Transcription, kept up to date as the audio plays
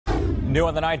New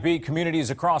on the Night Beat, communities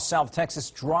across South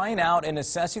Texas drying out and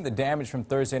assessing the damage from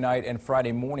Thursday night and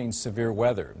Friday morning's severe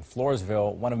weather. In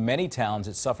Floresville, one of many towns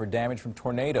that suffered damage from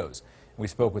tornadoes. We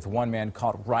spoke with one man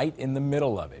caught right in the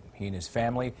middle of it. He and his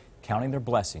family counting their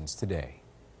blessings today.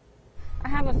 I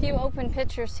have a few open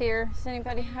pictures here. Does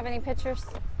anybody have any pictures?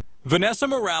 Vanessa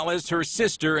Morales, her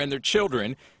sister, and their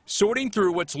children sorting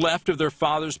through what's left of their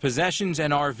father's possessions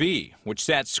and RV, which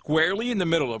sat squarely in the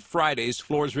middle of Friday's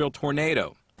Floresville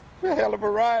tornado. A hell of a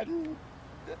ride.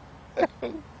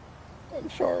 I'm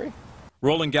sorry.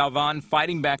 Roland Galvan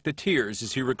fighting back the tears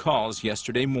as he recalls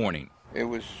yesterday morning. It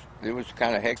was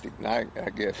kind of hectic night, I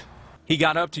guess. He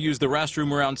got up to use the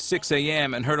restroom around 6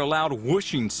 a.m. and heard a loud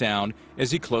whooshing sound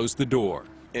as he closed the door.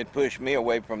 It pushed me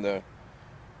away from the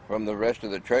rest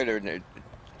of the trailer, and it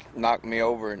knocked me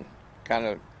over and kind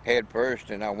of head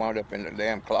first, and I wound up in the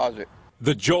damn closet.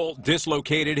 The jolt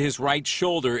dislocated his right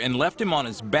shoulder and left him on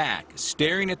his back,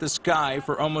 staring at the sky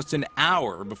for almost an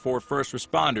hour before first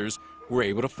responders were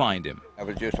able to find him. I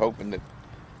was just hoping that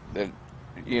the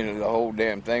whole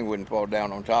damn thing wouldn't fall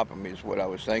down on top of me is what I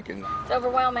was thinking. It's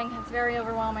overwhelming. It's very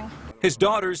overwhelming. His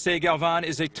daughters say Galvan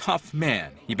is a tough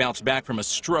man. He bounced back from a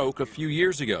stroke a few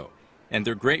years ago, and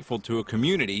they're grateful to a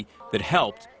community that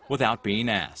helped without being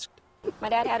asked. My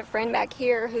dad had a friend back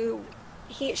here who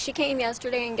she came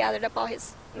yesterday and gathered up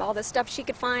all the stuff she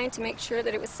could find to make sure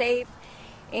that it was safe,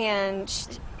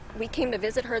 and we came to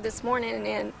visit her this morning,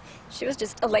 and she was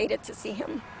just elated to see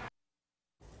him.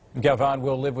 Galvan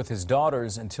will live with his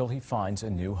daughters until he finds a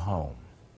new home.